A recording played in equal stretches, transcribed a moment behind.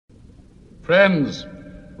Friends,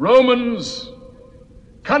 Romans,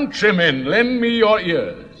 countrymen, lend me your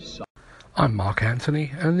ears. I'm Mark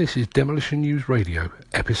Anthony, and this is Demolition News Radio,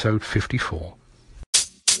 episode 54.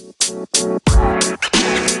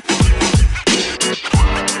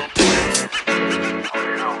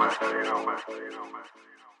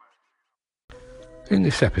 In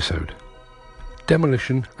this episode,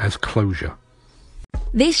 demolition as closure.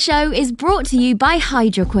 This show is brought to you by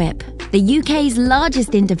Hydroquip, the UK's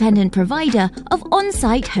largest independent provider of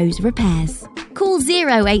on-site hose repairs. Call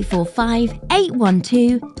 0845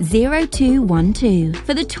 812 0212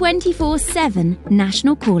 for the 24/7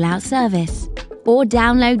 national call-out service. Or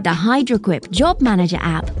download the Hydroquip Job Manager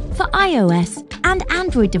app for iOS and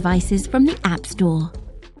Android devices from the App Store.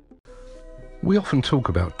 We often talk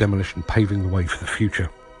about demolition paving the way for the future.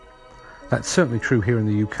 That's certainly true here in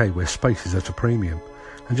the UK, where space is at a premium,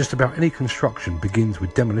 and just about any construction begins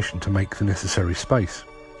with demolition to make the necessary space.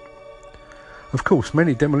 Of course,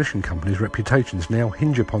 many demolition companies' reputations now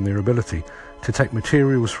hinge upon their ability to take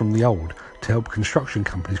materials from the old to help construction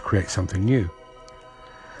companies create something new.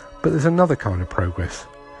 But there's another kind of progress,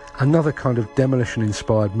 another kind of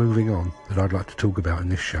demolition-inspired moving on that I'd like to talk about in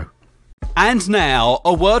this show. And now,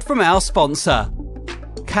 a word from our sponsor.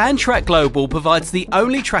 CanTrack Global provides the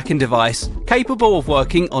only tracking device capable of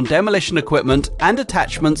working on demolition equipment and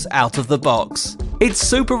attachments out of the box. Its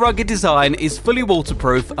super rugged design is fully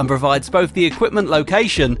waterproof and provides both the equipment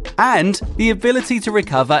location and the ability to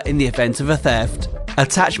recover in the event of a theft.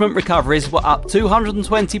 Attachment recoveries were up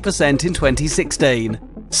 220% in 2016.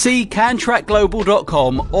 See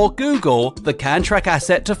CanTrackGlobal.com or Google the CanTrack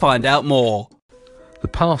asset to find out more. The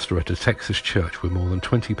pastor at a Texas church where more than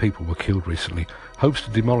 20 people were killed recently hopes to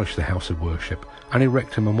demolish the house of worship and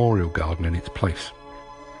erect a memorial garden in its place.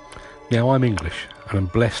 Now, I'm English, and I'm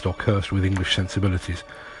blessed or cursed with English sensibilities,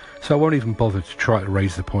 so I won't even bother to try to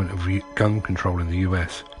raise the point of gun control in the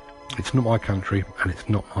US. It's not my country, and it's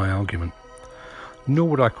not my argument. Nor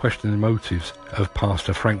would I question the motives of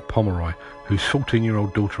Pastor Frank Pomeroy, whose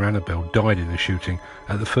 14-year-old daughter Annabelle died in the shooting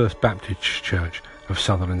at the First Baptist Church of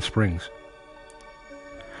Sutherland Springs.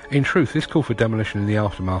 In truth, this call for demolition in the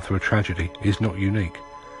aftermath of a tragedy is not unique.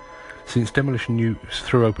 Since Demolition News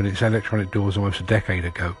threw open its electronic doors almost a decade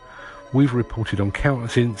ago, we've reported on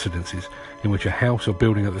countless incidences in which a house or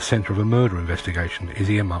building at the centre of a murder investigation is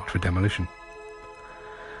earmarked for demolition.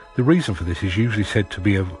 The reason for this is usually said to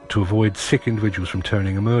be to avoid sick individuals from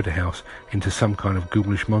turning a murder house into some kind of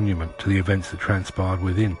ghoulish monument to the events that transpired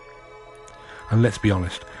within. And let's be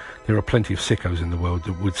honest, there are plenty of sickos in the world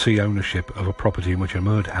that would see ownership of a property in which a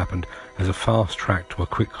murder happened as a fast track to a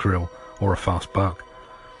quick thrill or a fast buck.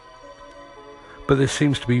 But there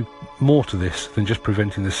seems to be more to this than just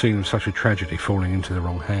preventing the scene of such a tragedy falling into the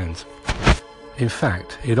wrong hands. In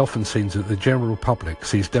fact, it often seems that the general public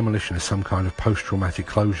sees demolition as some kind of post-traumatic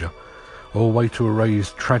closure, or a way to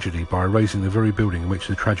erase tragedy by erasing the very building in which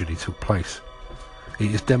the tragedy took place.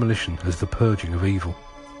 It is demolition as the purging of evil.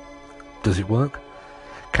 Does it work?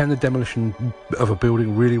 Can the demolition of a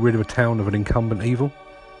building really rid of a town of an incumbent evil?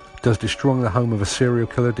 Does destroying the home of a serial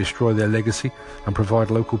killer destroy their legacy and provide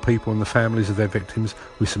local people and the families of their victims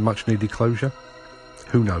with some much-needed closure?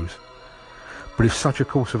 Who knows? But if such a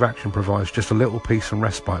course of action provides just a little peace and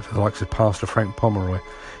respite for the likes of Pastor Frank Pomeroy,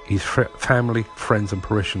 his family, friends and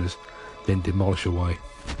parishioners, then demolish away.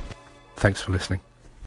 Thanks for listening.